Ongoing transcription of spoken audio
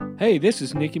Hey, this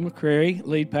is Nicky McCreary,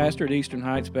 lead pastor at Eastern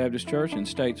Heights Baptist Church in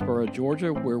Statesboro,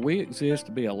 Georgia, where we exist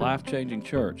to be a life-changing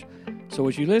church. So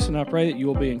as you listen, I pray that you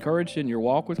will be encouraged in your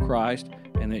walk with Christ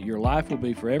and that your life will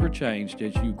be forever changed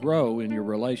as you grow in your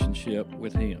relationship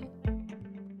with Him.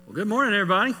 Well, good morning,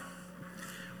 everybody.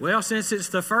 Well, since it's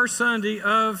the first Sunday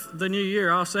of the new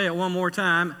year, I'll say it one more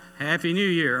time. Happy New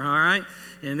Year, all right?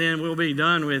 And then we'll be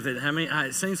done with it. I mean,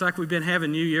 it seems like we've been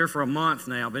having New Year for a month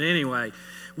now. But anyway,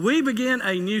 we begin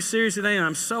a new series today, and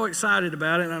I'm so excited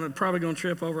about it. And I'm probably going to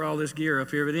trip over all this gear up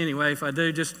here. But anyway, if I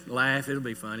do, just laugh. It'll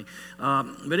be funny.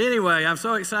 But anyway, I'm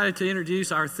so excited to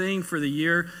introduce our theme for the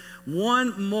year,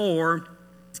 One More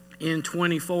in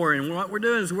 24. And what we're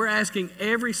doing is we're asking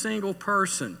every single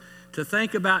person to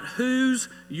think about who's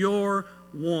your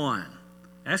one.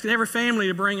 Asking every family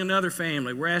to bring another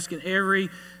family. We're asking every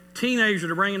teenager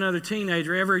to bring another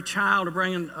teenager, every child to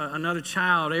bring another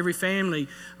child, every family,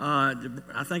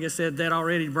 I think I said that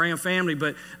already, to bring a family,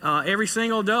 but every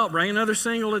single adult, bring another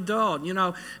single adult. You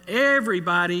know,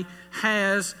 everybody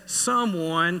has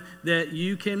someone that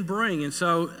you can bring. And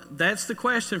so that's the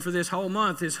question for this whole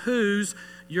month is who's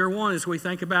your one as we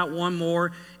think about one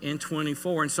more in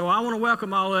 24. And so I want to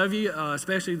welcome all of you,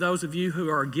 especially those of you who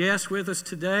are guests with us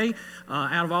today.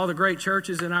 Out of all the great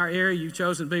churches in our area, you've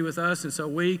chosen to be with us, and so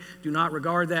we do not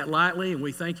regard that lightly, and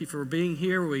we thank you for being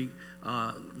here. We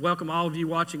welcome all of you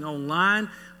watching online,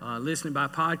 listening by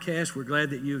podcast. We're glad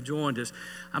that you've joined us.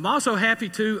 I'm also happy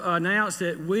to announce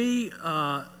that we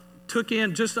took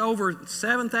in just over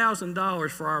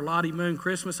 $7,000 for our Lottie Moon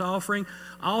Christmas offering.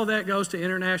 All of that goes to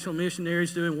international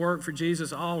missionaries doing work for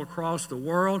Jesus all across the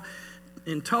world.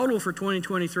 In total for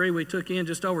 2023, we took in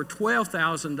just over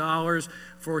 $12,000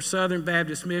 for Southern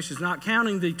Baptist Missions, not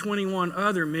counting the 21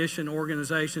 other mission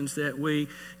organizations that we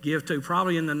give to,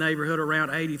 probably in the neighborhood around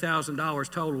 $80,000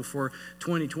 total for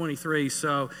 2023.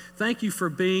 So thank you for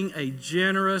being a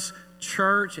generous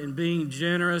church and being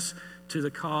generous to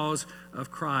the cause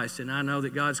of Christ. And I know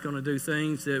that God's going to do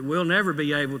things that we'll never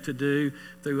be able to do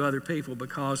through other people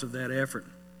because of that effort.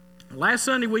 Last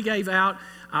Sunday, we gave out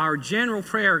our general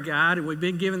prayer guide, and we've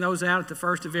been giving those out at the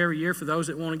first of every year for those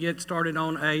that want to get started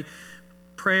on a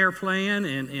prayer plan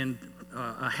and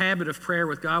a habit of prayer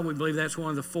with God. We believe that's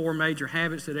one of the four major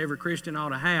habits that every Christian ought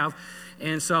to have.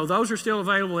 And so those are still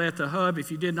available at the hub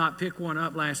if you did not pick one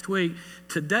up last week.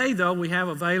 Today, though, we have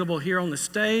available here on the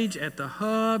stage at the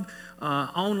hub,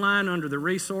 online under the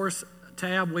resource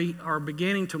tab. We are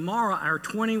beginning tomorrow our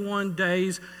 21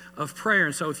 days of prayer.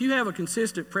 And so if you have a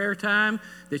consistent prayer time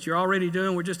that you're already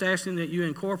doing, we're just asking that you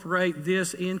incorporate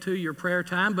this into your prayer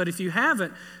time. But if you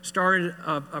haven't started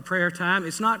a prayer time,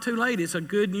 it's not too late. It's a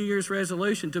good New Year's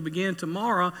resolution to begin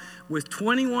tomorrow with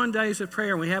 21 days of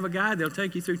prayer. We have a guide that'll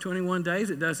take you through 21 days.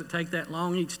 It doesn't take that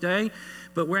long each day.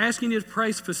 But we're asking you to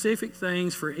pray specific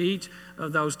things for each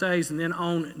of those days. And then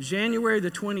on January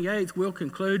the 28th, we'll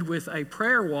conclude with a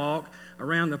prayer walk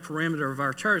around the perimeter of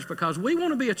our church because we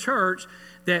want to be a church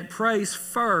that prays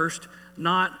first,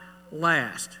 not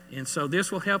last. And so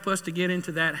this will help us to get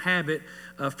into that habit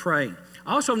of praying.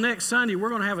 Also, next Sunday, we're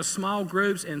going to have a small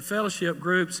groups and fellowship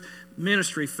groups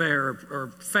ministry fair,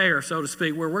 or fair, so to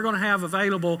speak, where we're going to have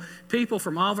available people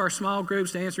from all of our small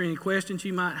groups to answer any questions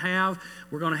you might have.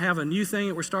 We're going to have a new thing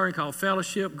that we're starting called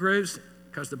fellowship groups,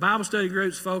 because the Bible study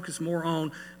groups focus more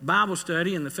on Bible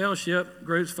study and the fellowship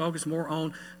groups focus more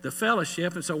on the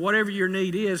fellowship. And so whatever your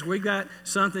need is, we've got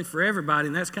something for everybody.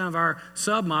 And that's kind of our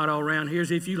sub-motto around here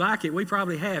is if you like it, we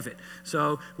probably have it.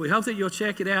 So we hope that you'll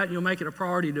check it out and you'll make it a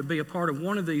priority to be a part of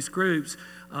one of these groups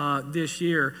this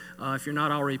year if you're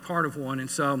not already part of one.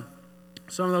 And so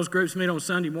some of those groups meet on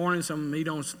Sunday morning, some of them meet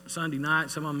on Sunday night,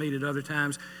 some of them meet at other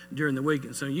times during the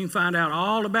weekend. So you can find out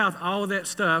all about all of that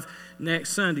stuff next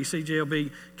Sunday. CJ will be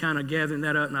kind of gathering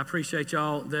that up, and I appreciate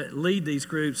y'all that lead these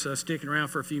groups sticking around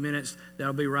for a few minutes.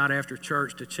 That'll be right after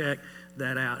church to check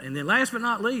that out. And then last but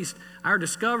not least, our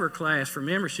Discover class for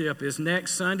membership is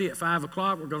next Sunday at 5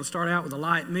 o'clock. We're going to start out with a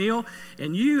light meal,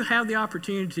 and you have the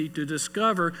opportunity to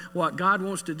discover what God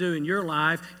wants to do in your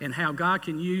life and how God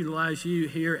can utilize you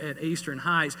here at Eastern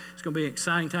Heights. It's going to be an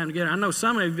exciting time together. I know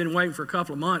some of you have been waiting for a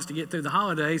couple of months to get through the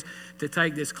holidays to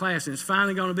take this class, and it's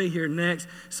finally going to be here next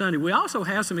Sunday. We also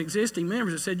have some existing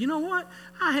members that said, you know what,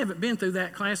 I haven't been through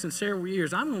that class in several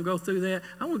years. I'm going to go through that.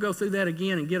 I want to go through that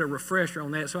again and get a refresher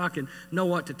on that so I can know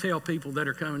what to tell people that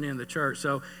are coming in the church.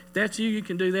 So if that's you, you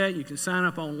can do that. You can sign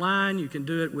up online. You can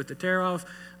do it with the tear-off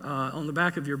on the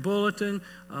back of your bulletin.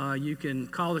 You can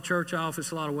call the church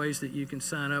office. A lot of ways that you can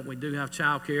sign up. We do have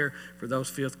child care for those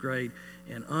 5th grade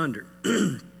and under.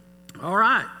 All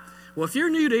right. Well, if you're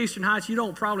new to Eastern Heights, you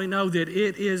don't probably know that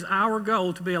it is our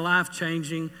goal to be a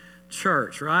life-changing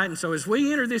church, right? And so as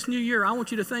we enter this new year, I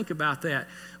want you to think about that.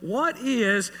 What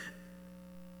is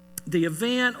the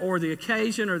event or the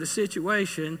occasion or the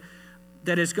situation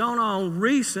that has gone on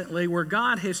recently where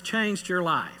God has changed your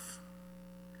life?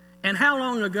 And how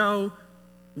long ago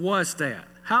was that?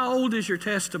 How old is your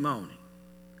testimony?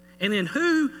 And then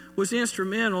who was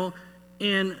instrumental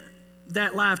in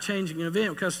that life-changing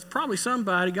event? Because probably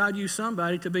God used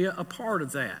somebody to be a part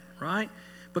of that, right?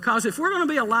 Because if we're going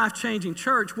to be a life-changing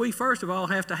church, we first of all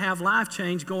have to have life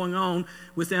change going on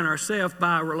within ourselves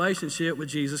by a relationship with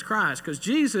Jesus Christ. Because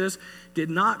Jesus did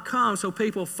not come so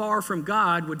people far from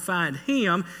God would find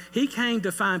Him. He came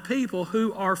to find people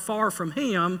who are far from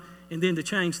Him and then to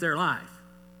change their life.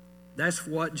 That's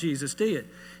what Jesus did.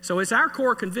 So it's our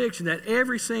core conviction that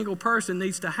every single person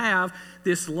needs to have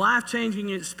this life-changing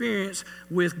experience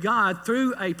with God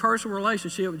through a personal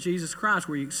relationship with Jesus Christ,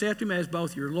 where you accept Him as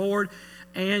both your Lord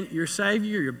and your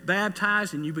Savior. You're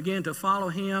baptized and you begin to follow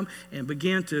Him and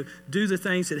begin to do the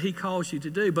things that He calls you to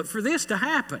do. But for this to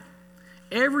happen,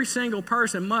 every single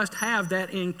person must have that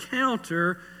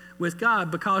encounter with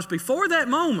God, because before that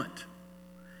moment,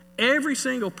 every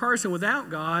single person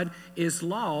without God is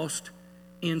lost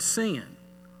in sin.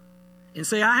 And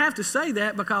see, I have to say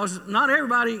that because not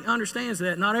everybody understands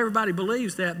that, not everybody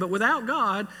believes that, but without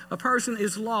God, a person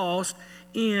is lost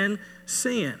in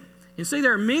sin. And see,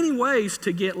 there are many ways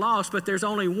to get lost, but there's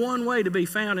only one way to be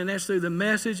found, and that's through the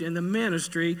message and the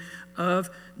ministry of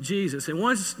Jesus. And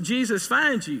once Jesus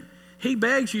finds you, He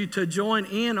begs you to join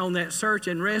in on that search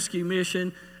and rescue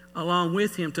mission along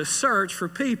with Him, to search for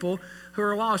people who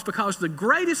are lost, because the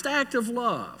greatest act of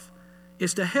love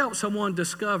is to help someone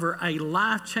discover a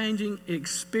life-changing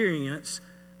experience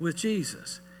with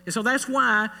Jesus. And so that's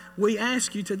why we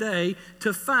ask you today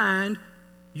to find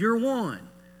your one.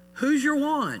 Who's your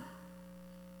one?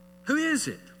 Who is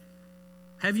it?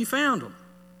 Have you found them?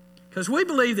 Because we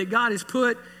believe that God has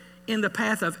put in the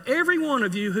path of every one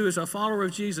of you who is a follower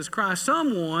of Jesus Christ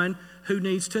someone who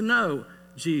needs to know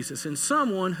Jesus and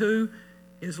someone who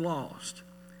is lost.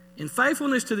 And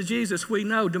faithfulness to the Jesus we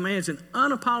know demands an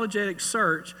unapologetic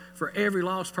search for every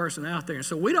lost person out there. And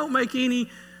so we don't make any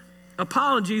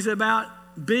apologies about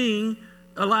being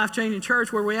a life-changing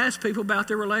church where we ask people about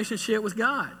their relationship with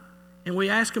God. And we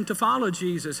ask them to follow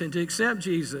Jesus and to accept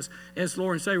Jesus as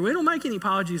Lord and Savior. We don't make any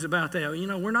apologies about that. You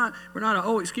know, we're not a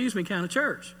oh, excuse me kind of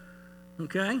church.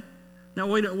 Okay? Now,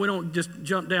 we don't just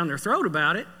jump down their throat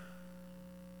about it.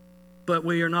 But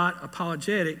we are not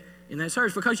apologetic in that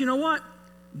search, because you know what?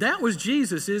 That was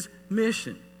Jesus'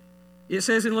 mission. It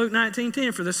says in Luke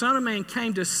 19:10, for the Son of Man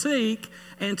came to seek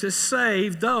and to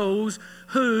save those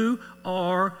who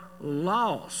are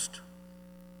lost.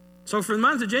 So for the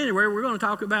month of January, we're going to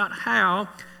talk about how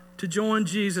to join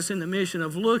Jesus in the mission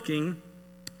of looking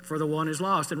for the one who's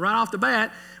lost. And right off the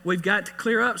bat, we've got to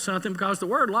clear up something, because the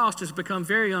word lost has become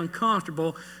very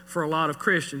uncomfortable for a lot of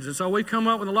Christians. And so we've come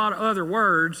up with a lot of other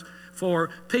words for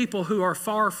people who are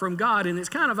far from God. And it's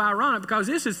kind of ironic, because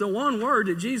this is the one word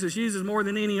that Jesus uses more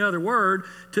than any other word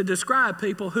to describe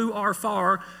people who are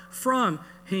far from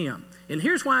Him. And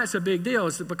here's why it's a big deal.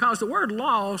 It's because the word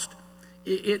lost,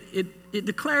 it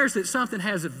declares that something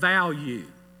has a value,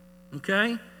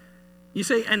 okay? You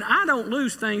see, and I don't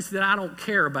lose things that I don't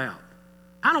care about.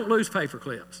 I don't lose paper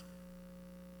clips.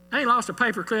 I ain't lost a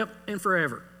paper clip in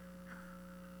forever.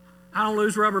 I don't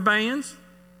lose rubber bands.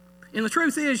 And the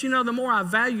truth is, you know, the more I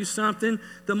value something,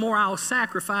 the more I'll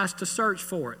sacrifice to search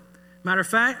for it. Matter of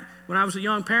fact, when I was a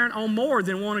young parent, on more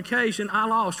than one occasion, I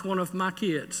lost one of my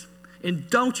kids. And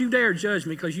don't you dare judge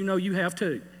me, because you know you have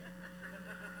too.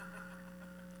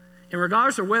 And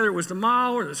regardless of whether it was the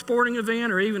mall or the sporting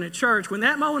event or even at church, when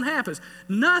that moment happens,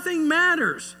 nothing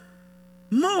matters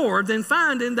more than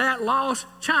finding that lost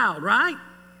child, right?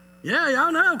 Yeah,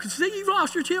 y'all know, because see, you've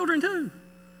lost your children too.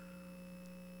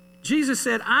 Jesus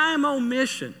said, I am on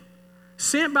mission,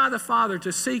 sent by the Father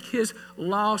to seek His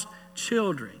lost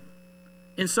children.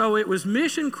 And so it was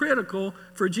mission critical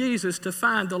for Jesus to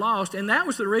find the lost, and that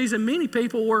was the reason many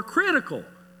people were critical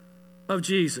of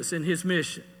Jesus and His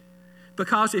mission.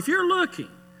 Because if you're looking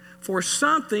for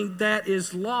something that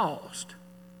is lost,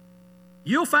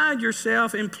 you'll find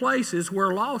yourself in places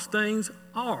where lost things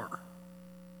are.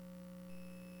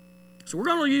 So we're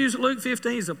going to use Luke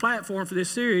 15 as a platform for this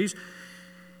series,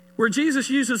 where Jesus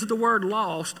uses the word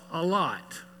lost a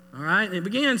lot. All right? And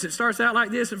it starts out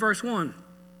like this in verse 1.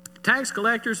 Tax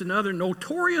collectors and other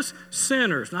notorious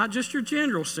sinners, not just your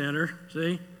general sinner,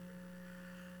 see,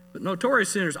 but notorious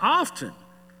sinners, often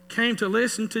came to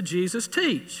listen to Jesus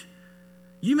teach.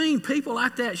 You mean people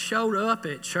like that showed up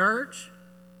at church?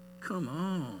 Come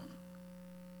on.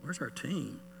 Where's our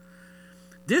team?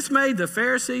 This made the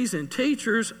Pharisees and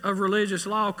teachers of religious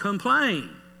law complain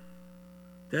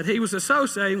that he was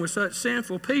associating with such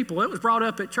sinful people. It was brought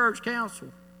up at church council.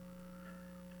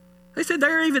 They said they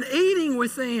were even eating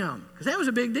with them, because that was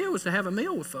a big deal, was to have a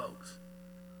meal with folks.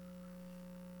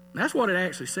 And that's what it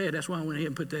actually said. That's why I went ahead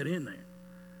and put that in there.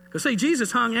 Because, see,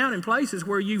 Jesus hung out in places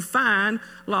where you find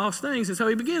lost things. And so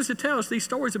he begins to tell us these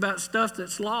stories about stuff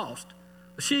that's lost.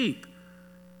 A sheep.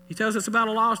 He tells us about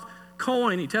a lost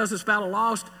coin. He tells us about a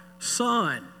lost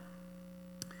son.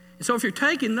 And so if you're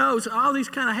taking notes, all these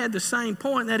kind of had the same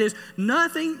point. That is,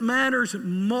 nothing matters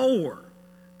more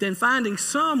than finding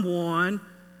someone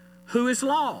who is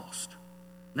lost.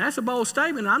 And that's a bold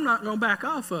statement. I'm not going to back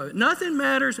off of it. Nothing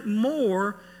matters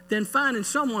more than finding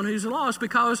someone who's lost,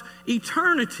 because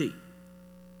eternity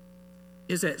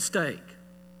is at stake.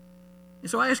 And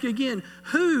so I ask you again,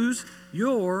 who's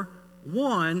your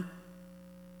one?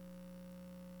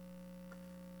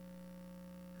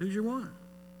 Who's your one?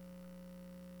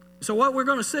 So what we're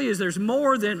going to see is there's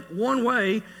more than one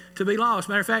way to be lost.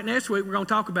 Matter of fact, next week we're going to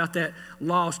talk about that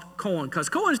lost coin, because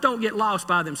coins don't get lost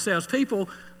by themselves. People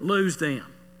lose them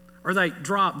or they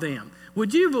drop them.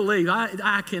 Would you believe,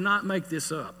 I cannot make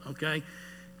this up, okay?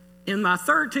 In my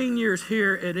 13 years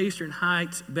here at Eastern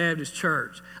Heights Baptist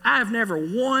Church, I have never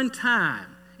one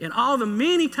time, in all the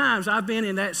many times I've been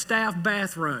in that staff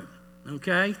bathroom,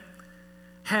 okay,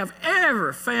 have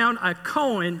ever found a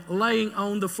coin laying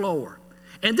on the floor.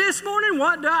 And this morning,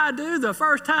 what do? The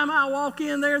first time I walk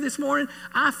in there this morning,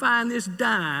 I find this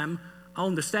dime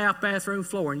on the staff bathroom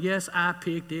floor. And yes, I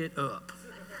picked it up.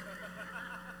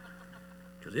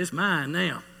 Because it's mine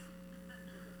now.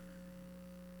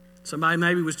 Somebody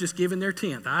maybe was just giving their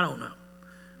 10th. I don't know.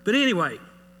 But anyway,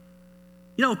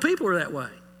 you know, people are that way.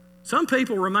 Some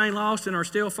people remain lost and are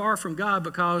still far from God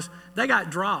because they got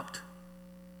dropped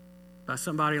by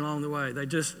somebody along the way. They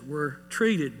just were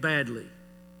treated badly.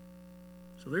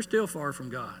 So they're still far from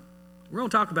God. We're going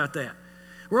to talk about that.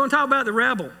 We're going to talk about the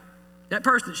rebel. That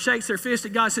person that shakes their fist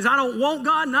at God, says, I don't want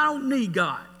God and I don't need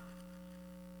God.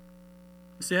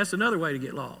 See, that's another way to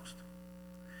get lost.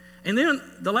 And then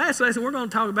the last lesson, we're going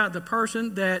to talk about the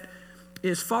person that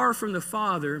is far from the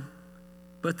Father,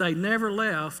 but they never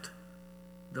left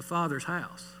the Father's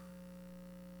house.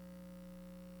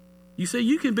 You see,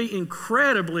 you can be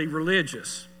incredibly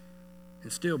religious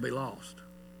and still be lost.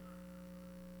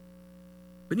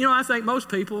 But you know, I think most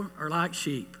people are like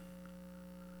sheep.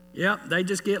 Yep, they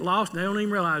just get lost and they don't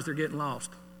even realize they're getting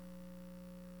lost.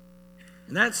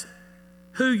 And that's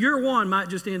who your one might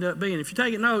just end up being. If you're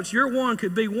taking notes, your one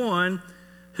could be one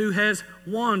who has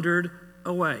wandered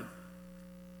away.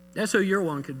 That's who your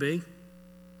one could be.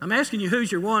 I'm asking you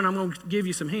who's your one. I'm going to give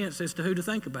you some hints as to who to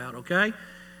think about, okay?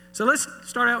 So let's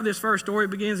start out with this first story.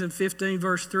 It begins in 15,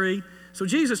 verse 3. So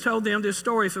Jesus told them this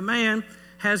story. If a man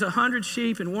has 100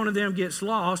 sheep and one of them gets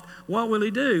lost, what will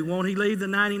he do? Won't he leave the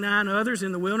 99 others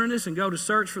in the wilderness and go to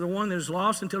search for the one that is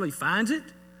lost until he finds it?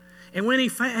 And when he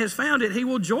has found it, he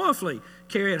will joyfully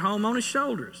carry it home on his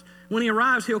shoulders. When he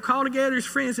arrives, he'll call together his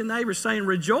friends and neighbors, saying,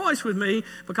 rejoice with me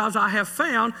because I have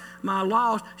found my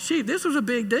lost sheep. This was a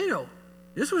big deal.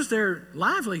 This was their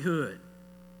livelihood.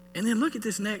 And then look at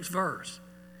this next verse.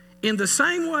 In the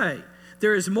same way,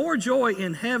 there is more joy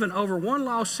in heaven over one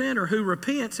lost sinner who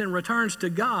repents and returns to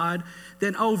God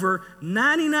than over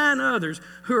 99 others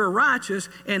who are righteous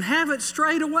and have it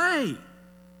straight away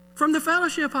from the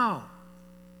fellowship hall,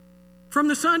 from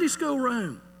the Sunday school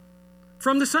room,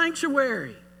 from the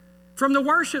sanctuary, from the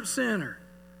worship center.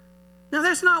 Now,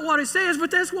 that's not what it says,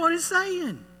 but that's what it's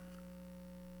saying,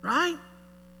 right?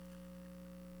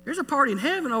 There's a party in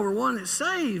heaven over one that's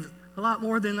saved a lot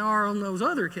more than there are on those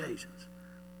other occasions.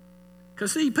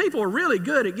 Because, see, people are really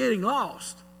good at getting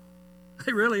lost.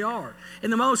 They really are.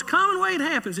 And the most common way it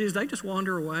happens is they just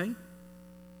wander away.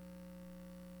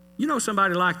 You know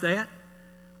somebody like that.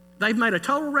 They've made a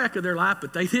total wreck of their life,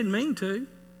 but they didn't mean to.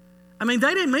 I mean,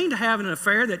 they didn't mean to have an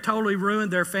affair that totally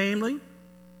ruined their family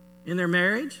and their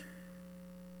marriage.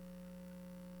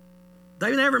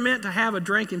 They never meant to have a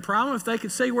drinking problem. If they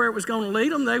could see where it was going to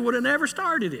lead them, they would have never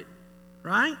started it,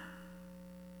 right?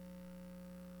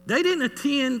 They didn't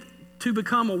intend to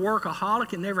become a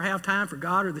workaholic and never have time for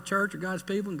God or the church or God's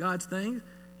people and God's things.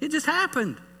 It just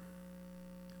happened.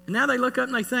 And now they look up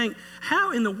and they think,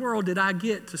 how in the world did I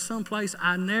get to some place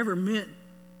I never meant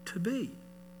to be?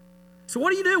 So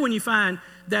what do you do when you find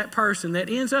that person that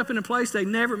ends up in a place they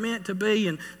never meant to be,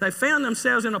 and they found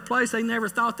themselves in a place they never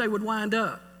thought they would wind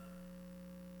up?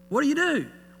 What do?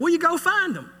 Well, you go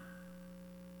find them.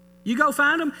 You go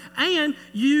find them and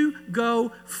you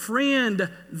go friend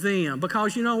them,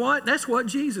 because you know what? That's what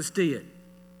Jesus did.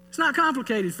 It's not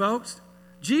complicated, folks.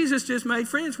 Jesus just made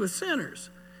friends with sinners.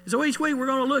 So each week we're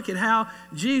going to look at how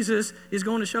Jesus is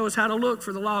going to show us how to look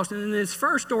for the lost. And in this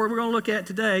first story we're going to look at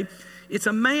today, it's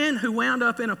a man who wound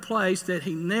up in a place that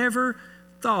he never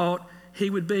thought he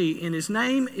would be. And his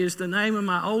name is the name of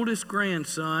my oldest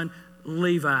grandson,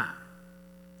 Levi.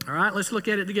 All right, let's look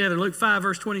at it together. Luke 5,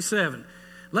 verse 27.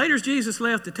 Later, as Jesus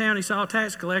left the town, he saw a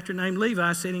tax collector named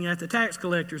Levi sitting at the tax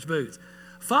collector's booth.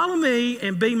 Follow me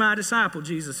and be my disciple,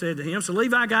 Jesus said to him. So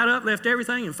Levi got up, left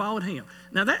everything, and followed him.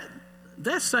 Now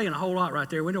that's saying a whole lot right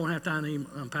there. We don't have time to even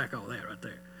unpack all that right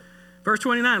there. Verse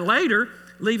 29, later,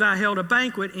 Levi held a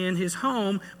banquet in his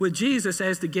home with Jesus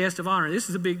as the guest of honor. This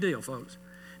is a big deal, folks.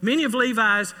 Many of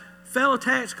Levi's fellow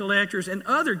tax collectors and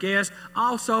other guests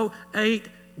also ate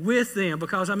with them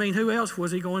because, who else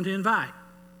was he going to invite?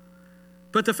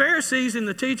 But the Pharisees and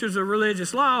the teachers of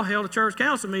religious law held a church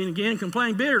council meeting again and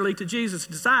complained bitterly to Jesus'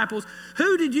 disciples,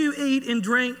 why do you eat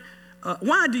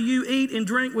and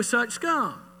drink with such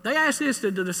scum? They asked this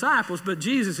to the disciples, but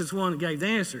Jesus is the one that gave the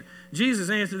answer. Jesus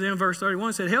answered them, verse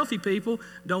 31, said, healthy people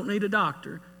don't need a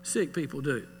doctor, sick people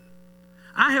do.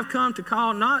 I have come to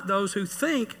call not those who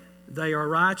think they are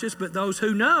righteous, but those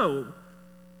who know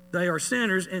they are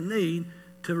sinners and need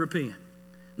to repent.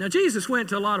 Now, Jesus went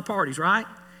to a lot of parties, right?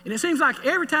 And it seems like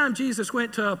every time Jesus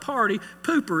went to a party,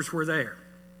 poopers were there,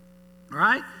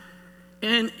 right?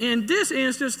 And in this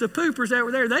instance, the poopers that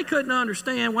were there, they couldn't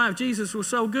understand why if Jesus was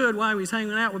so good, why he was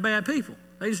hanging out with bad people.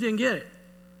 They just didn't get it.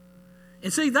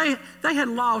 And see, they had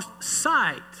lost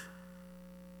sight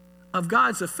of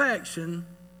God's affection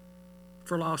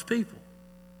for lost people.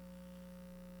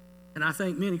 And I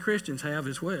think many Christians have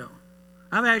as well.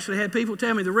 I've actually had people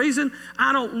tell me the reason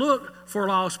I don't look for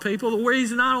lost people, the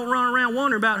reason I don't run around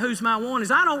wondering about who's my one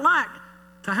is I don't like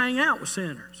to hang out with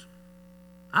sinners.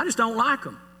 I just don't like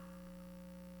them.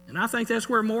 And I think that's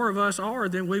where more of us are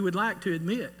than we would like to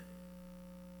admit.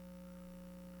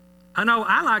 I know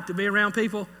I like to be around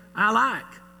people I like,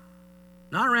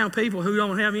 not around people who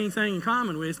don't have anything in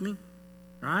common with me,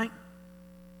 right?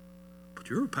 But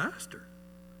you're a pastor.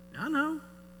 I know.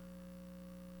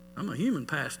 I'm a human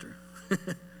pastor.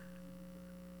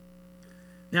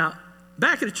 Now,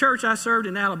 back at the church I served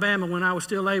in Alabama when I was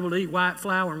still able to eat white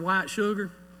flour and white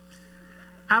sugar,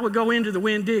 I would go into the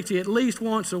Winn-Dixie at least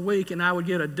once a week and I would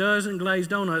get a dozen glazed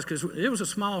donuts because it was a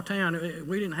small town.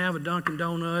 We didn't have a Dunkin'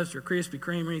 Donuts or Krispy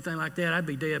Kreme or anything like that. I'd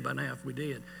be dead by now if we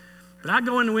did. But I'd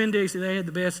go into Winn-Dixie. They had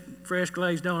the best fresh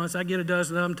glazed donuts. I'd get a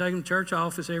dozen of them, take them to church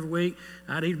office every week.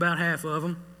 I'd eat about half of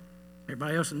them.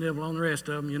 Everybody else would nibble on the rest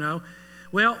of them, you know.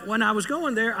 Well, when I was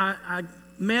going there, I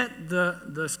met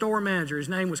the store manager. His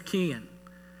name was Ken.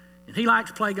 And he liked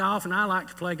to play golf, and I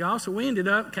liked to play golf. So we ended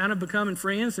up kind of becoming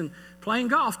friends and playing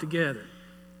golf together.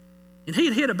 And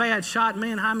he'd hit a bad shot.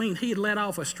 Man, he had let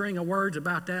off a string of words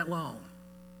about that long.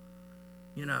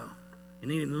 You know.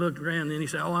 And he looked around, and then he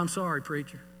said, oh, I'm sorry,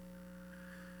 preacher.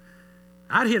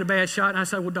 I'd hit a bad shot, and I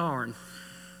said, well, darn.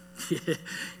 yeah.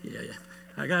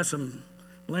 I got some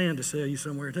land to sell you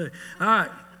somewhere, too. All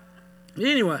right.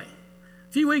 Anyway,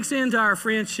 a few weeks into our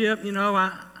friendship, you know,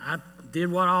 I did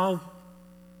what all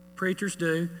preachers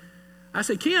do. I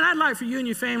said, Ken, I'd like for you and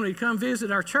your family to come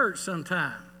visit our church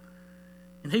sometime.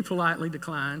 And he politely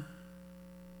declined.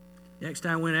 Next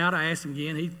time I went out, I asked him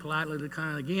again. He politely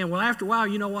declined again. Well, after a while,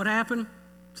 you know what happened?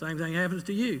 Same thing happens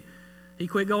to you. He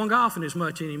quit going golfing as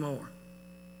much anymore.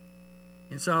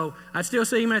 And so I'd still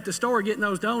see him at the store getting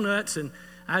those donuts, and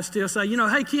I'd still say, you know,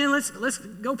 hey, Ken, let's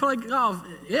go play golf.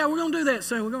 Yeah, we're going to do that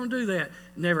soon. We're going to do that. It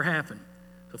never happened.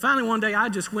 So finally one day I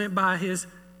just went by his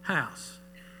house,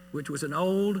 which was an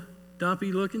old,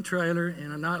 dumpy-looking trailer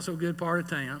in a not-so-good part of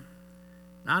town.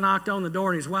 I knocked on the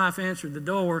door, and his wife answered the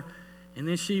door, and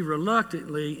then she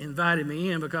reluctantly invited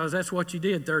me in because that's what you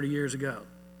did 30 years ago.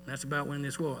 That's about when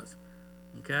this was,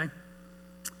 okay?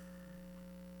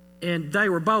 And they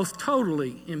were both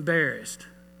totally embarrassed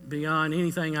beyond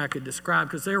anything I could describe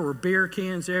because there were beer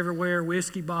cans everywhere,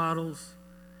 whiskey bottles.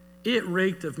 It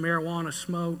reeked of marijuana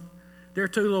smoke. Their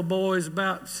two little boys,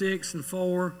 about 6 and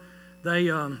 4,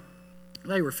 they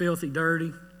were filthy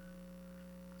dirty.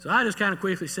 So I just kind of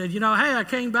quickly said, you know, hey, I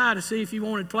came by to see if you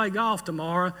wanted to play golf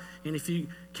tomorrow, and if you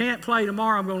can't play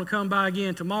tomorrow, I'm going to come by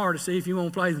again tomorrow to see if you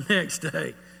want to play the next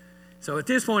day. So at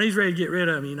this point, he's ready to get rid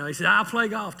of me. You know, he said, I'll play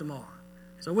golf tomorrow.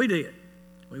 So we did.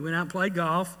 We went out and played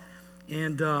golf,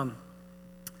 and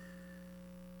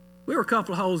we were a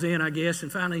couple of holes in, I guess,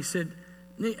 and finally he said,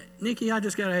 Nicky, I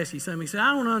just got to ask you something. He said,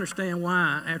 I don't understand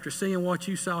why, after seeing what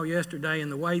you saw yesterday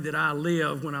and the way that I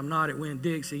live when I'm not at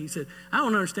Winn-Dixie, he said, I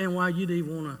don't understand why you'd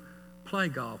even want to play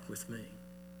golf with me.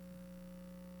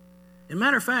 As a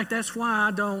matter of fact, that's why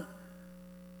I don't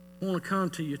want to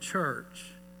come to your church.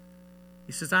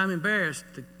 He says, I'm embarrassed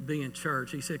to be in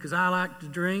church. He said, because I like to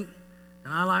drink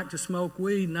and I like to smoke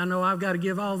weed, and I know I've got to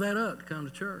give all that up to come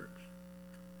to church.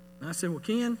 And I said, well,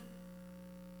 Ken,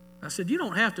 I said, you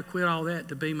don't have to quit all that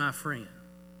to be my friend.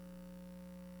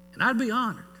 And I'd be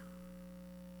honored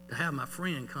to have my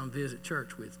friend come visit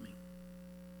church with me.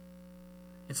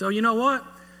 And so you know what?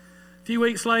 A few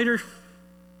weeks later,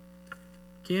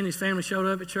 Ken and his family showed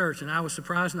up at church, and I was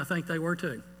surprised, and I think they were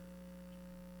too.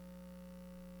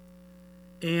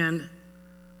 And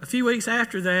a few weeks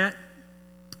after that,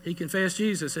 he confessed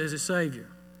Jesus as his Savior,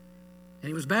 and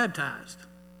he was baptized.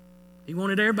 He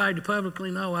wanted everybody to publicly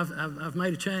know, I've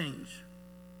made a change.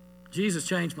 Jesus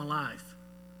changed my life.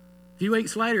 A few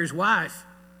weeks later, his wife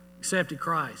accepted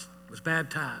Christ, was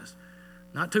baptized.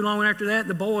 Not too long after that,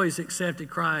 the boys accepted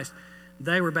Christ.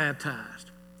 They were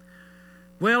baptized.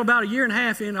 Well, about a year and a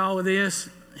half into all of this,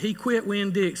 he quit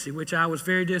Winn-Dixie, which I was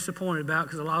very disappointed about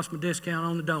because I lost my discount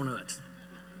on the donuts.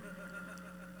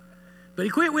 But he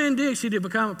quit Winn-Dixie to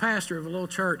become a pastor of a little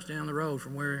church down the road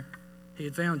from where he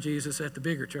had found Jesus at the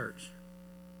bigger church.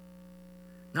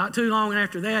 Not too long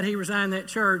after that, he resigned that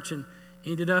church and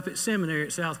ended up at seminary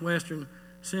at Southwestern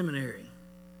Seminary.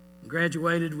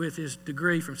 Graduated with his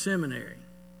degree from seminary.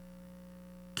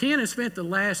 Ken has spent the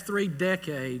last 3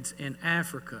 decades in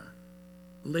Africa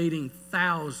leading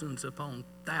thousands upon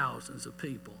thousands of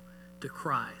people to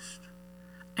Christ,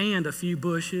 and a few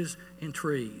bushes and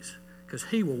trees, because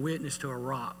he will witness to a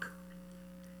rock.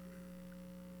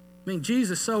 I mean,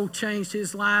 Jesus so changed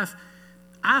his life,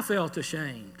 I felt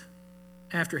ashamed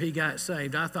after he got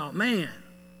saved. I thought, man,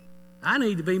 I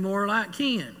need to be more like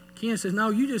Ken. Ken says, no,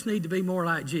 you just need to be more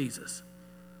like Jesus.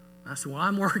 I said, well,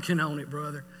 I'm working on it,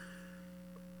 brother.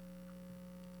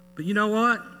 But you know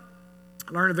what?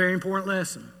 I learned a very important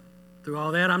lesson through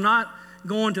all that. I'm not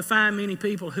going to find many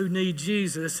people who need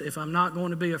Jesus if I'm not going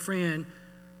to be a friend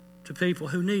to people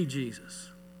who need Jesus.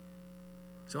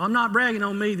 So I'm not bragging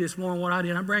on me this morning what I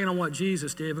did. I'm bragging on what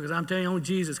Jesus did, because I'm telling you, only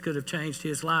Jesus could have changed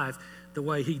his life the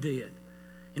way he did.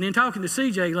 And in talking to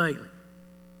CJ lately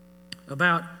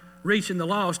about reaching the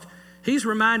lost, he's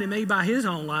reminded me by his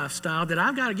own lifestyle that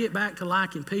I've got to get back to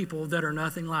liking people that are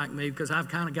nothing like me, because I've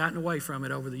kind of gotten away from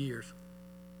it over the years.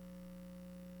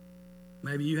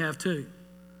 Maybe you have too.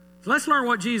 So let's learn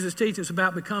what Jesus teaches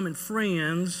about becoming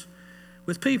friends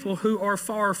with people who are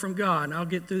far from God. And I'll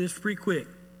get through this pretty quick.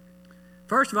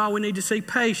 First of all, we need to see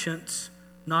patience,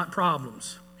 not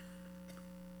problems.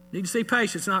 Need to see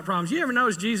patience, not problems. You ever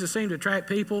notice Jesus seemed to attract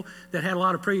people that had a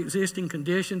lot of pre-existing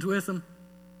conditions with them?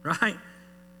 Right? And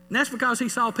that's because he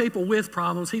saw people with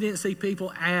problems. He didn't see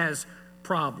people as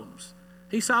problems.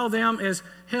 He saw them as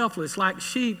helpless, like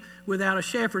sheep without a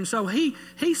shepherd. And so he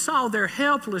saw their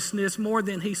helplessness more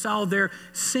than he saw their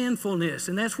sinfulness.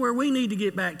 And that's where we need to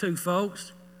get back to,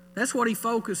 folks. That's what he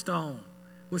focused on,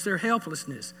 was their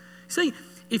helplessness. See,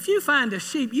 if you find a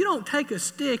sheep, you don't take a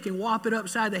stick and whop it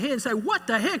upside the head and say, what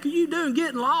the heck are you doing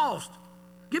getting lost?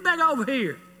 Get back over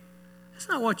here. That's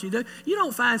not what you do. You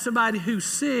don't find somebody who's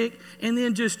sick and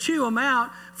then just chew them out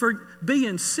for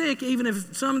being sick, even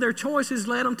if some of their choices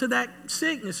led them to that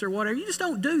sickness or whatever. You just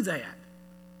don't do that.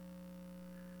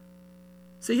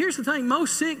 See, here's the thing.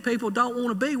 Most sick people don't want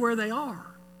to be where they are.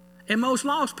 And most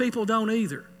lost people don't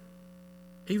either,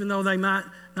 even though they might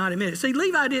not admit it. See,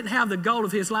 Levi didn't have the goal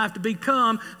of his life to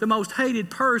become the most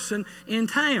hated person in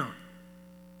town.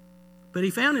 But he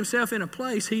found himself in a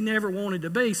place he never wanted to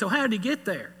be. So how did he get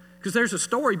there? Because there's a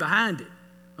story behind it.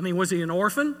 I mean, was he an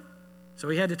orphan? So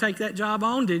he had to take that job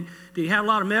on? Did he have a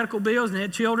lot of medical bills and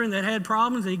had children that had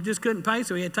problems and he just couldn't pay,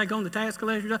 so he had to take on the tax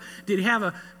collector job? Did he have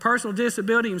a personal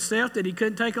disability himself that he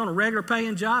couldn't take on a regular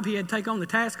paying job? He had to take on the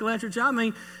tax collector job? I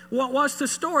mean, what's the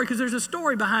story? Because there's a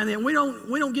story behind that. And we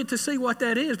don't get to see what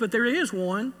that is, but there is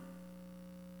one.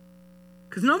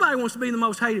 Because nobody wants to be the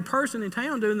most hated person in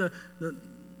town doing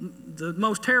the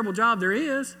most terrible job there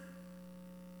is.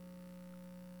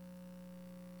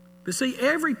 But see,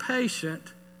 every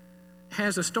patient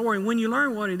has a story. And when you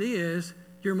learn what it is,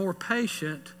 you're more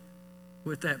patient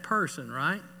with that person,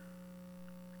 right?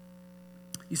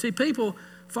 You see, people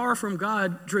far from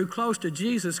God drew close to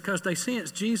Jesus because they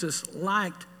sensed Jesus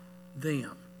liked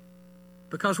them.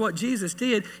 Because what Jesus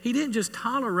did, he didn't just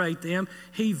tolerate them,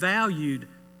 he valued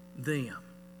them.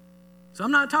 So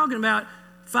I'm not talking about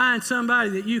find somebody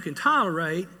that you can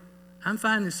tolerate. I'm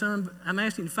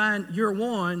asking to find your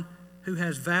one who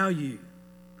has value.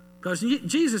 Because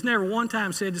Jesus never one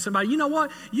time said to somebody, you know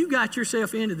what, you got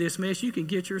yourself into this mess, you can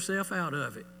get yourself out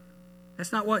of it.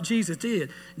 That's not what Jesus did.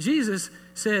 Jesus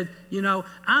said, you know,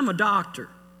 I'm a doctor,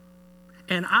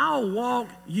 and I'll walk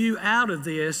you out of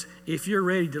this if you're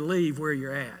ready to leave where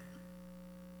you're at.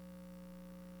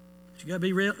 You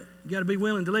got to be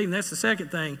willing to leave. And that's the second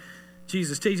thing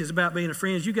Jesus teaches about being a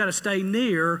friend. You got to stay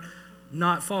near,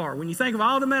 not far. When you think of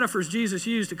all the metaphors Jesus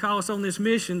used to call us on this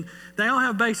mission, they all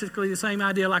have basically the same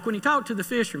idea. Like when he talked to the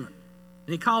fishermen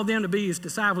and he called them to be his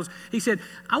disciples, he said,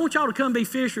 I want y'all to come be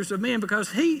fishers of men,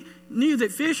 because he knew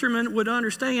that fishermen would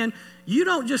understand you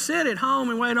don't just sit at home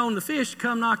and wait on the fish to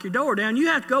come knock your door down. You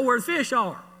have to go where the fish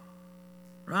are,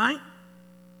 right?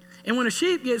 And when a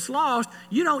sheep gets lost,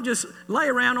 you don't just lay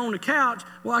around on the couch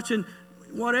watching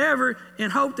whatever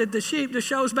and hope that the sheep just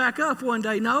shows back up one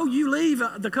day. No, you leave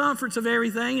the comforts of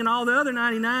everything and all the other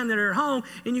 99 that are at home,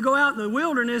 and you go out in the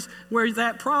wilderness where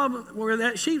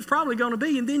that sheep's probably going to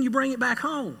be, and then you bring it back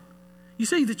home. You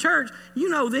see, the church, you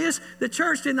know this, the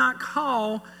church did not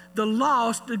call the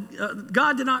lost,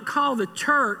 God did not call the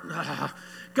church,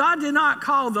 God did not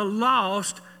call the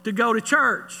lost to go to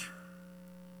church.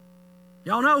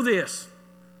 Y'all know this,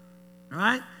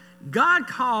 right? God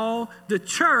called the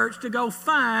church to go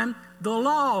find the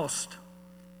lost.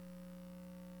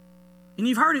 And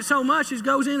you've heard it so much, it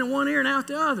goes in one ear and out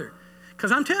the other.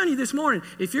 Because I'm telling you this morning,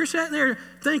 if you're sitting there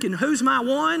thinking, who's my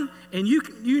one, and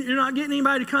you're not getting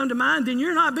anybody to come to mind, then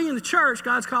you're not being the church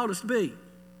God's called us to be.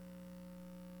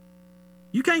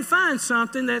 You can't find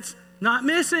something that's not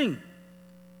missing,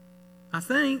 I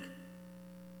think.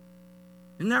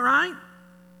 Isn't that right?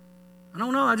 I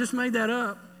don't know, I just made that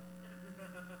up.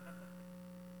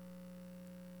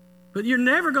 But you're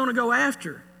never going to go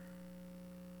after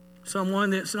someone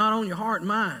that's not on your heart and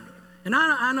mind. And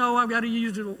I know I've got to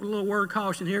use a little word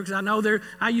caution here, because I know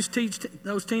I used to teach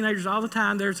those teenagers all the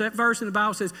time. There's that verse in the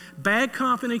Bible that says, bad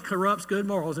company corrupts good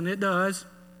morals, and it does.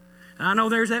 And I know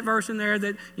there's that verse in there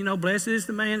that, blessed is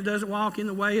the man that doesn't walk in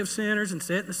the way of sinners and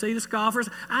sit in the seat of scoffers.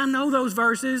 I know those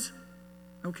verses,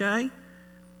 okay?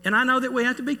 And I know that we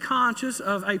have to be conscious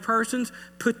of a person's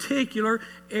particular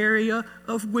area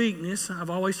of weakness. I've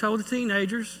always told the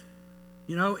teenagers,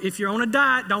 if you're on a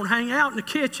diet, don't hang out in the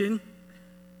kitchen.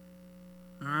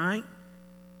 All right?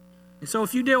 And so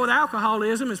if you deal with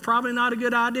alcoholism, it's probably not a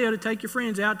good idea to take your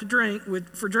friends out to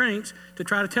for drinks to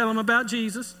try to tell them about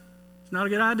Jesus. It's not a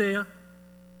good idea.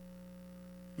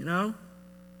 And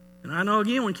I know,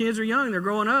 again, when kids are young, they're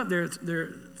growing up, their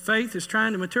faith is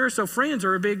trying to mature, so friends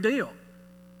are a big deal.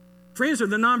 Friends are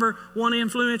the number one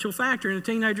influential factor in a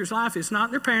teenager's life. It's not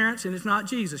their parents, and it's not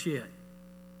Jesus yet.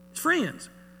 It's friends.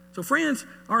 So friends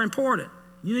are important.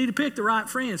 You need to pick the right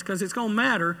friends, because it's going to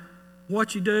matter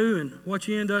what you do and what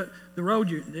you end up, the road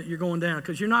that you're going down,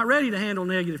 because you're not ready to handle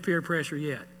negative peer pressure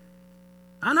yet.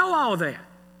 I know all of that.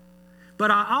 But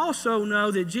I also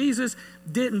know that Jesus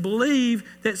didn't believe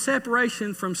that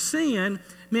separation from sin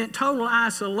meant total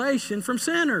isolation from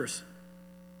sinners.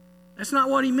 That's not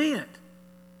what he meant.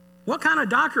 What kind of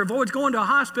doctor avoids going to a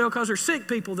hospital because there's sick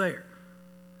people there?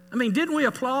 I mean, didn't we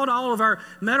applaud all of our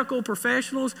medical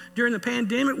professionals during the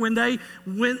pandemic when they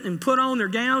went and put on their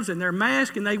gowns and their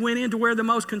masks and they went into where the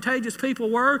most contagious people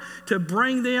were to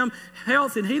bring them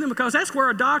health and healing? Because that's where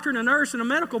a doctor and a nurse and a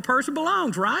medical person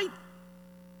belongs, right?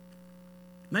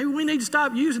 Maybe we need to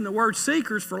stop using the word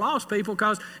seekers for lost people,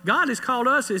 because God has called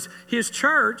us as his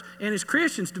church and as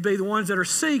Christians to be the ones that are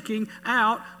seeking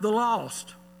out the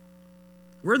lost.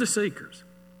 We're the seekers.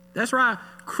 That's right.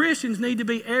 Christians need to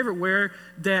be everywhere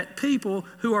that people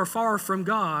who are far from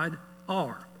God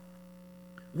are.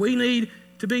 We need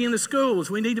to be in the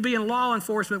schools. We need to be in law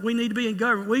enforcement. We need to be in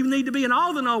government. We need to be in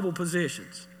all the noble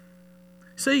positions.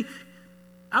 See,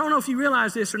 I don't know if you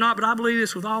realize this or not, but I believe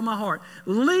this with all my heart.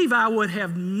 Levi would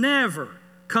have never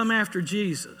come after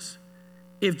Jesus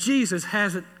if Jesus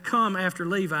hasn't come after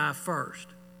Levi first.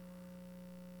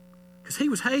 Because he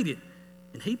was hated.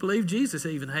 And he believed Jesus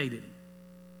even hated him.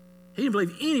 He didn't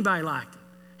believe anybody liked him.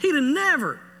 He'd have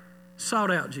never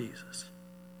sought out Jesus.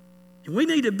 And we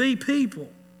need to be people.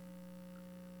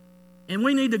 And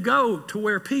we need to go to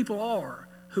where people are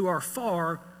who are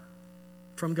far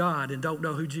from God and don't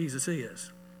know who Jesus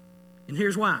is. And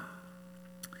here's why.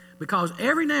 Because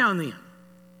every now and then,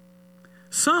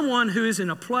 someone who is in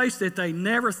a place that they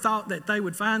never thought that they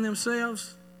would find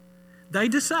themselves, they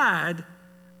decide,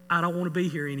 I don't want to be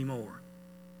here anymore.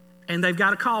 And they've got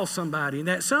to call somebody, and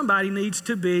that somebody needs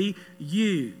to be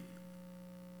you.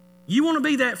 You want to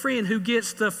be that friend who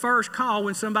gets the first call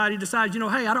when somebody decides, hey,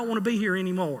 I don't want to be here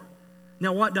anymore.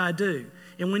 Now, what do I do?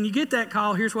 And when you get that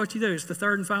call, here's what you do. It's the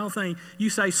third and final thing. You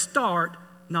say start,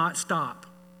 not stop.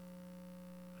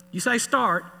 You say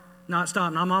start, not stop.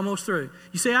 And I'm almost through.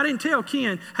 You say, I didn't tell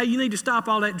Ken, hey, you need to stop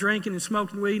all that drinking and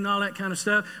smoking weed and all that kind of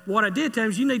stuff. What I did tell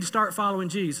him is you need to start following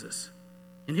Jesus.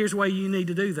 And here's the way you need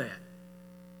to do that.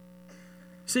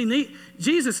 See,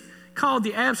 Jesus called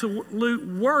the absolute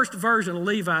worst version of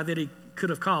Levi that he could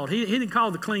have called. He didn't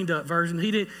call the cleaned up version.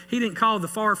 He didn't call the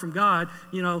far from God.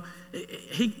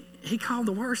 He called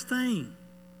the worst thing.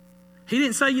 He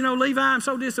didn't say, Levi, I'm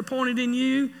so disappointed in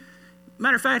you.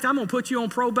 Matter of fact, I'm going to put you on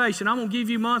probation. I'm going to give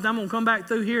you a month. I'm going to come back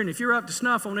through here. And if you're up to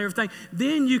snuff on everything,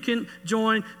 then you can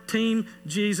join Team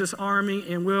Jesus Army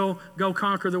and we'll go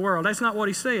conquer the world. That's not what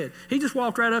he said. He just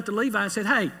walked right up to Levi and said,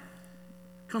 hey,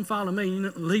 come follow me.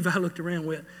 Levi looked around and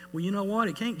went, well, you know what?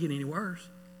 It can't get any worse.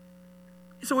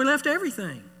 So he left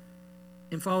everything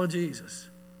and followed Jesus.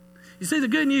 You see, the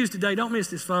good news today, don't miss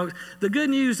this, folks. The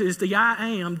good news is the I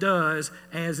am does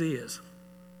as is.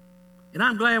 And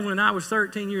I'm glad when I was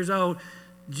 13 years old,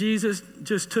 Jesus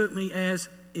just took me as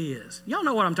is. Y'all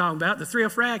know what I'm talking about. The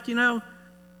thrift rack,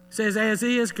 says as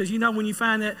is, because when you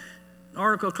find that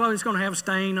article of clothing, it's going to have a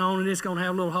stain on it. It's going to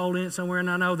have a little hole in it somewhere. And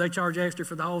I know they charge extra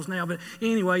for the holes now. But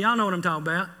anyway, y'all know what I'm talking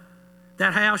about.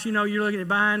 That house, you're looking at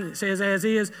buying, it says as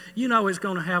is. It's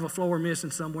going to have a floor missing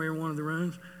somewhere in one of the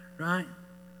rooms, right?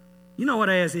 You know what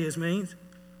as is means.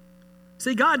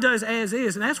 See, God does as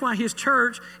is, and that's why his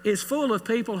church is full of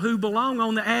people who belong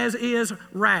on the as is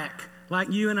rack,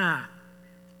 like you and I.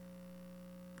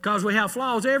 Because we have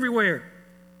flaws everywhere.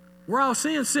 We're all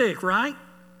sin sick, right?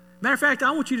 Matter of fact,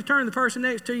 I want you to turn to the person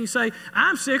next to you and say,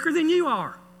 I'm sicker than you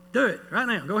are. Do it right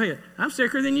now. Go ahead. I'm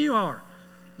sicker than you are.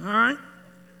 All right?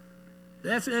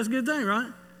 That's a good thing,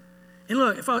 right? And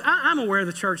look, I'm aware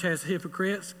the church has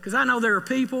hypocrites because I know there are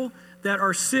people that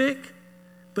are sick,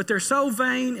 but they're so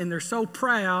vain and they're so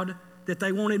proud that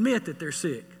they won't admit that they're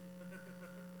sick.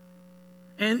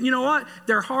 And you know what?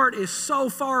 Their heart is so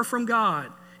far from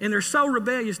God and they're so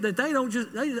rebellious that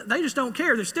they just don't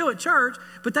care. They're still at church,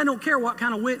 but they don't care what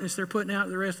kind of witness they're putting out to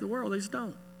the rest of the world. They just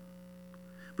don't.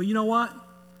 But you know what?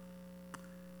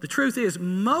 The truth is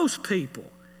most people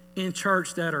in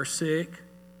church that are sick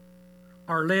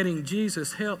are letting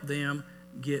Jesus help them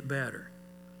get better.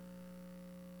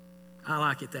 I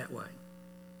like it that way.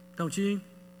 Don't you?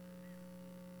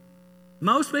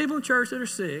 Most people in church that are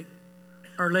sick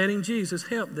are letting Jesus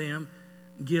help them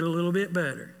get a little bit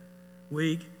better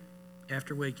week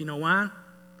after week. You know why?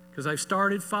 Because they've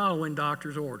started following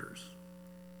doctor's orders.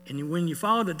 And when you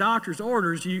follow the doctor's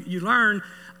orders, you learn,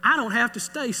 I don't have to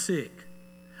stay sick.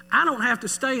 I don't have to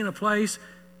stay in a place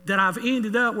that I've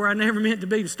ended up where I never meant to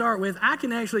be to start with. I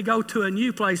can actually go to a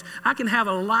new place. I can have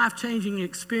a life-changing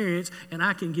experience and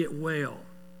I can get well.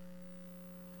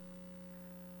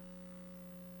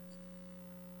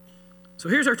 So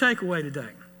here's our takeaway today.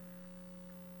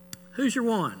 Who's your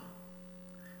one?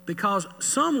 Because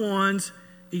someone's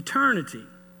eternity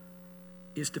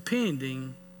is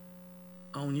depending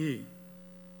on you.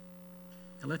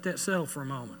 Now let that settle for a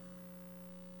moment.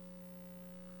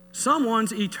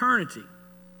 Someone's eternity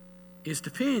is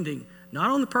depending not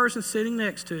on the person sitting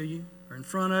next to you or in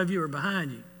front of you or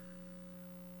behind you.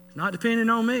 It's not depending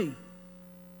on me.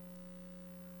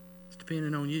 It's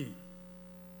depending on you.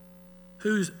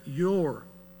 Who's your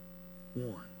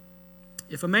one?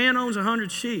 If a man owns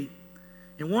 100 sheep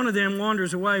and one of them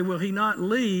wanders away, will he not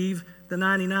leave the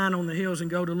 99 on the hills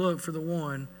and go to look for the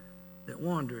one that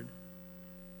wandered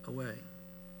away?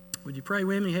 Would you pray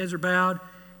with me? Heads are bowed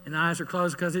and eyes are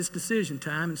closed because it's decision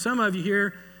time. And some of you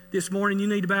here this morning, you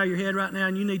need to bow your head right now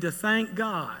and you need to thank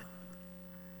God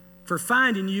for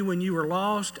finding you when you were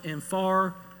lost and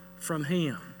far from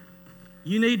him.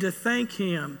 You need to thank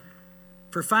him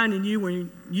for finding you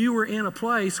when you were in a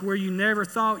place where you never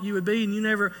thought you would be and you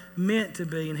never meant to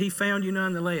be, and he found you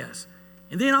nonetheless.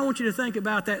 And then I want you to think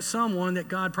about that someone that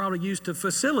God probably used to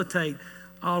facilitate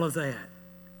all of that.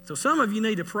 So some of you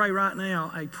need to pray right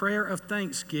now a prayer of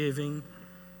thanksgiving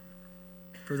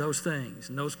for those things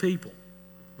and those people.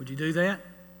 Would you do that?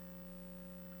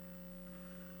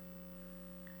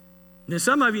 And then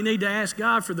some of you need to ask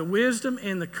God for the wisdom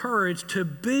and the courage to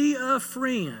be a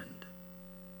friend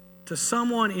to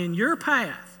someone in your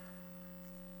path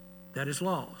that is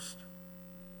lost.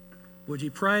 Would you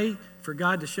pray for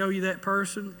God to show you that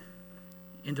person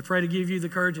and to pray to give you the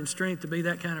courage and strength to be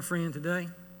that kind of friend today?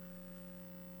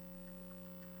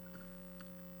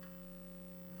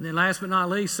 And then last but not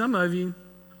least, some of you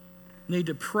need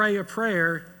to pray a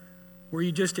prayer where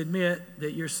you just admit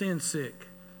that you're sin sick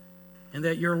and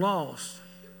that you're lost.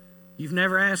 You've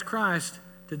never asked Christ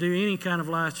to do any kind of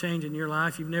life change in your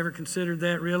life. You've never considered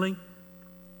that really.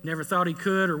 Never thought he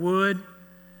could or would.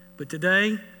 But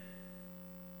today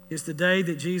is the day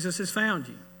that Jesus has found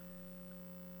you.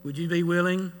 Would you be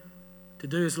willing to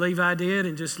do as Levi did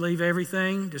and just leave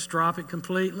everything, just drop it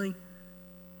completely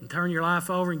and turn your life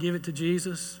over and give it to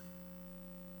Jesus?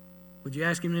 Would you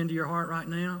ask him into your heart right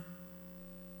now?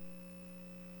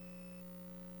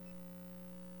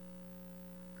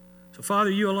 So, Father,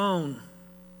 you alone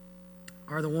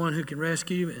are the one who can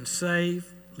rescue and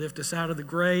save, lift us out of the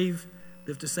grave,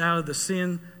 lift us out of the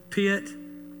sin pit.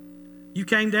 You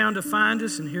came down to find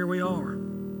us, and here we are.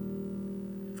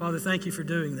 Father, thank you for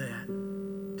doing that.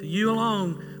 To you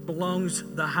alone belongs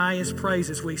the highest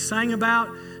praises we sang about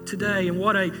today, and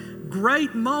what a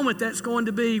great moment that's going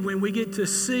to be when we get to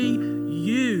see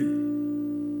you.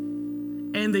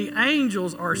 And the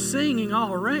angels are singing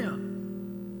all around.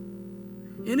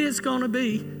 And it's going to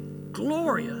be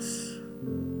glorious.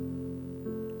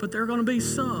 But there are going to be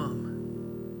someone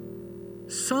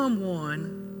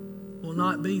will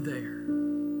not be there,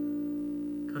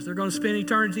 because they're going to spend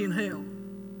eternity in hell.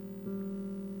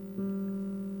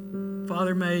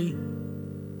 Father, may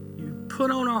you put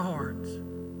on our hearts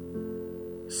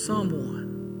someone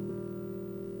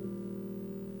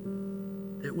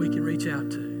that we can reach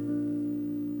out to.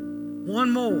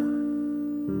 One more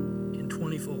in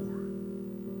 24.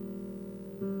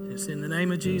 It's in the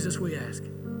name of Jesus we ask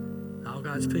it. All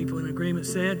God's people in agreement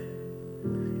said,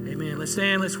 amen. Let's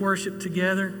stand, let's worship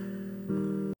together.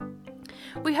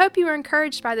 We hope you were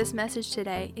encouraged by this message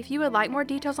today. If you would like more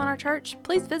details on our church,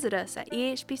 please visit us at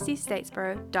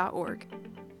ehbcstatesboro.org.